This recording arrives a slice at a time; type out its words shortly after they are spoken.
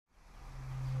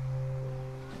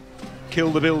Kill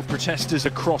the Bill protesters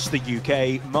across the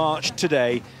UK marched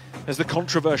today as the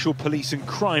controversial police and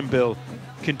crime bill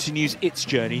continues its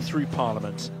journey through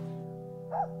Parliament.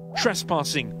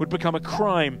 Trespassing would become a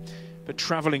crime, but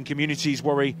travelling communities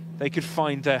worry they could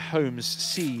find their homes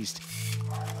seized.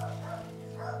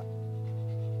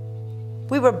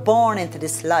 We were born into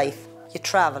this life. You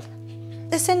travel.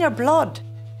 It's in your blood.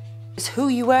 It's who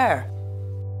you are.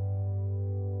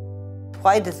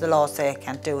 Why does the law say I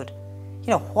can't do it? You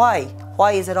know, why?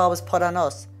 Why is it always put on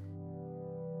us?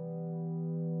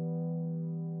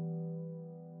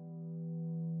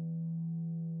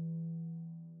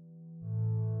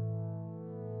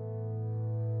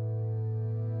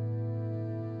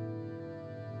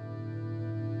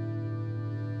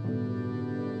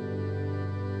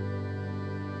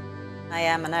 I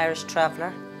am an Irish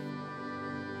traveller.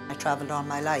 I travelled all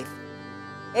my life.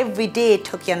 Every day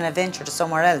took you on an adventure to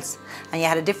somewhere else and you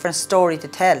had a different story to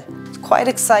tell. It's quite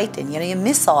exciting, you know, you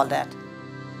miss all that.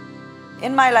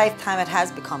 In my lifetime it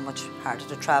has become much harder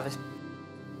to travel.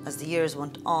 As the years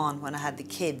went on, when I had the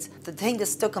kids, the thing that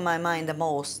stuck in my mind the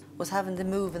most was having to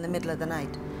move in the middle of the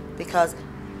night, because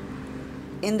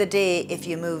in the day if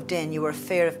you moved in you were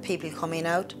fear of people coming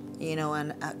out, you know,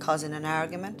 and causing an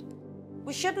argument.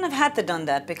 We shouldn't have had to done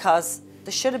that, because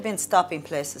there should have been stopping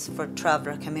places for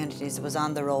traveller communities that was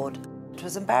on the road. It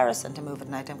was embarrassing to move at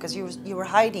night time because you were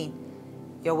hiding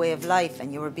your way of life,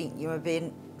 and you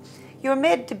were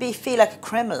made to feel like a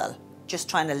criminal just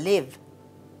trying to live.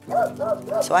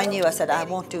 So I knew, I said, I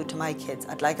won't do it to my kids.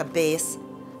 I'd like a base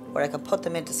where I could put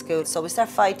them into school. So we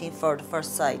started fighting for the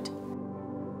first site.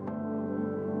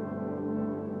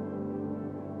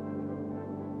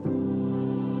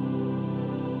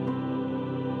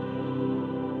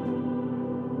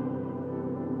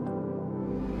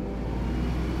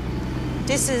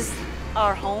 This is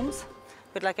our homes.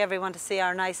 We'd like everyone to see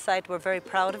our nice site. We're very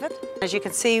proud of it. As you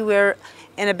can see, we're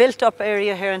in a built-up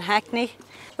area here in Hackney.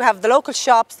 We have the local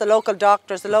shops, the local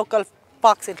doctors, the local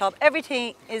boxing club.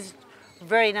 Everything is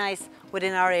very nice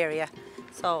within our area.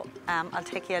 So I'll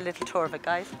take you a little tour of it,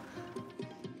 guys.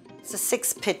 It's a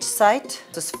 6-pitch site.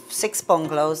 There's 6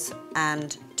 bungalows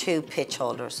and 2 pitch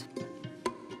holders.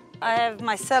 I have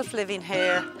myself living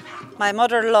here. My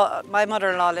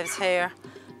mother-in-law lives here.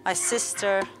 My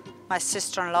sister, my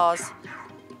sister-in-laws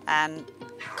and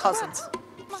cousins.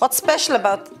 What's special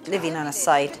about living on a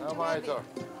site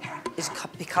is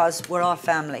because we're all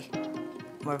family.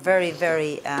 We're very,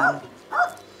 very,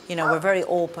 you know, we're very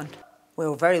open.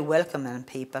 We're very welcoming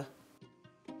people.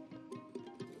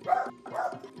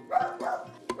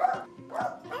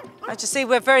 As you see,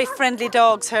 we're very friendly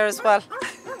dogs here as well.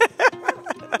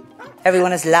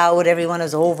 Everyone is loud, everyone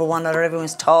is over one another,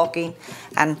 everyone's talking,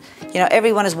 and you know,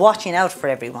 everyone is watching out for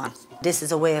everyone. This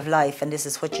is a way of life, and this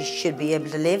is what you should be able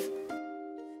to live.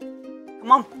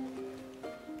 Come on.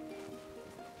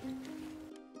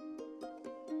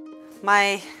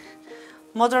 My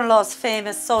mother-in-law's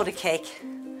famous soda cake.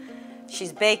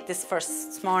 She's baked this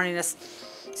this morning. It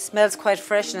smells quite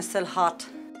fresh and it's still hot.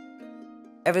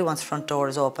 Everyone's front door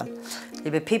is open.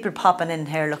 There'll be people popping in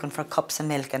here looking for cups of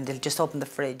milk, and they'll just open the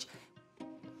fridge.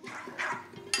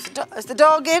 Is the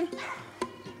dog in?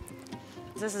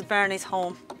 This is Bernie's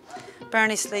home.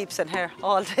 Bernie sleeps in here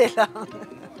all day long.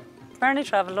 Bernie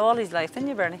travelled all his life, didn't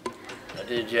you, Bernie? I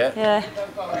did, yeah. Yeah.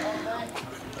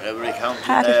 Every county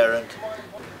there, and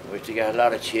which you get a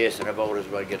lot of chasing about as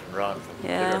well, getting run from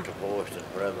pillar to post and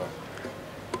wherever.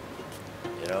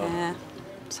 You know? Yeah.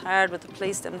 It's hard with the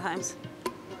police sometimes.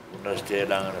 Not stay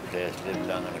long in a place, live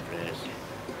long in a place.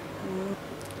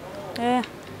 Yeah.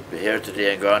 Be here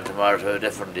today and go on tomorrow to a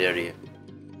different area.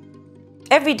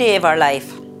 Every day of our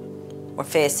life, we're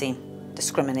facing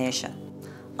discrimination.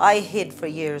 I hid for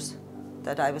years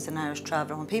that I was an Irish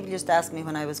traveller. When people used to ask me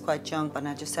when I was quite young, but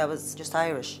I just said I was just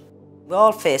Irish. We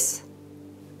all face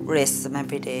racism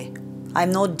every day.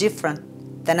 I'm no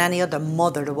different than any other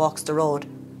mother that walks the road.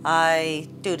 I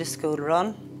do the school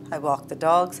run, I walk the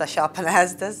dogs, I shop in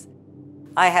Asda's.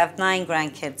 I have 9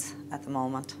 grandkids at the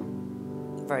moment.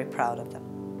 I'm very proud of them.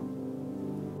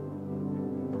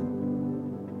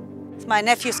 It's my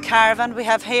nephew's caravan we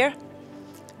have here.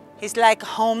 He's like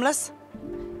homeless.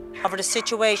 Over the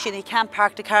situation, he can't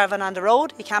park the caravan on the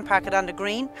road, he can't park it on the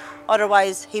green,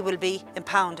 otherwise he will be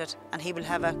impounded and he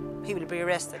will be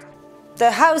arrested. The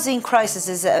housing crisis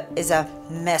is a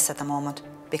mess at the moment,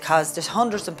 because there's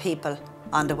hundreds of people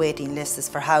on the waiting lists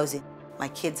for housing. My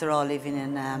kids are all living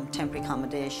in temporary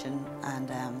accommodation and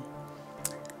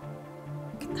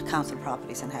council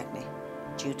properties in Hackney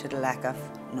due to the lack of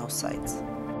no sites.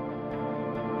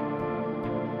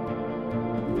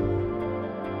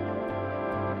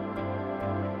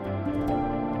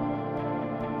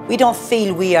 We don't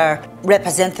feel we are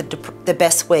represented the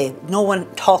best way. No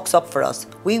one talks up for us.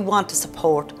 We want the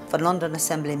support for London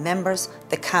Assembly members,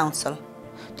 the council,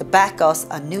 to back us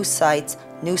on new sites,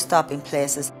 new stopping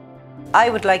places. I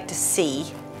would like to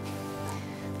see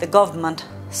the government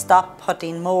stop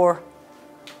putting more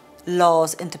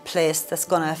laws into place that's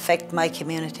going to affect my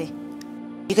community.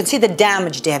 You can see the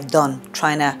damage they have done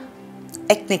trying to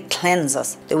ethnic cleanse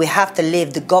us, that we have to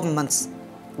live the government's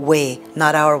way,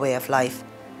 not our way of life.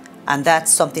 And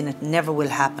that's something that never will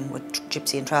happen with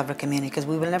Gypsy and Traveller community, because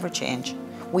we will never change.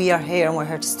 We are here and we're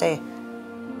here to stay.